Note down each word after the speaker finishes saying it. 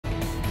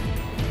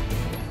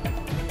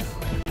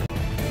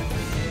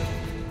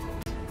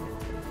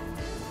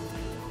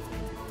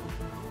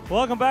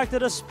Welcome back to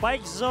the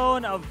Spike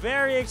Zone. A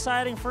very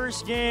exciting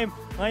first game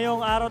ngayong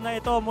araw na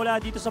ito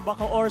mula dito sa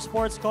Bacoor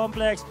Sports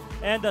Complex.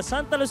 And the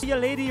Santa Lucia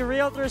Lady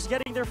Realtors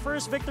getting their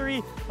first victory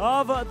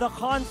of the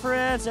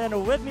conference. And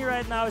with me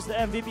right now is the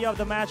MVP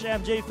of the match,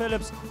 MJ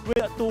Phillips,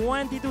 with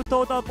 22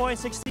 total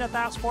points, 16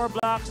 attacks, 4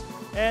 blocks,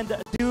 and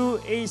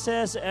 2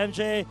 aces.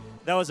 MJ,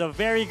 that was a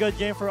very good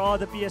game for all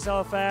the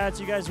PSL fans.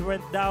 You guys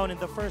went down in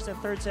the first and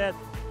third set,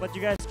 but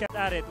you guys kept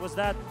at it. Was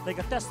that like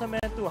a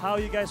testament to how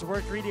you guys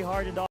worked really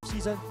hard in the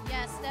offseason?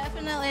 Yes,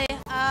 definitely.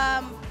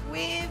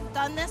 We've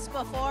done this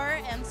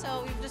before, and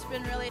so we've just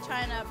been really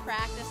trying to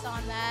practice on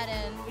that,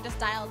 and we just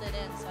dialed it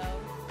in, so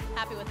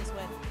happy with this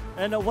win.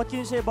 And what can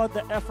you say about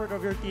the effort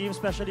of your team,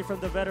 especially from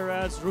the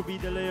veterans, Ruby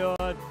De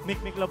Leon, Mick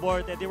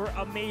Laborte? They were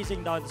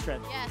amazing down the stretch.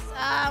 Yes,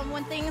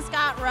 when things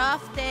got rough,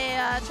 they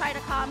tried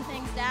to calm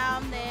things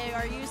down. They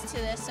are used to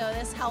this, so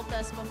this helped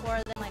us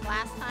before than like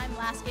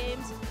last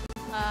games.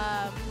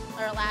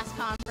 Or last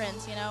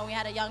conference, you know, we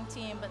had a young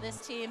team, but this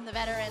team, the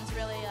veterans,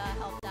 really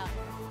helped out.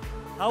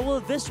 How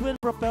will this win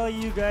propel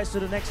you guys to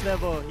the next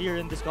level here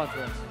in this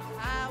conference?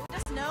 We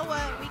just know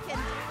what we can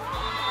do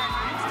our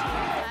minds to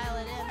dial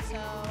it in, so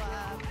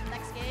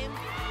next game,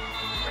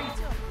 bring it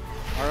to them.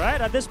 All right,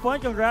 at this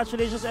point,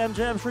 congratulations,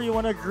 MJ. I'm sure you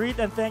want to greet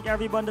and thank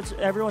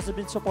everyone's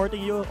been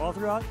supporting you all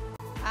throughout.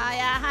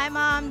 Yeah, hi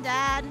Mom,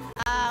 Dad,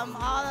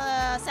 all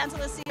the Santa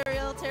Lucia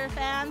Realtor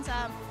fans.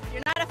 If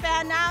you're not a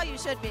fan now, you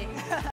should be.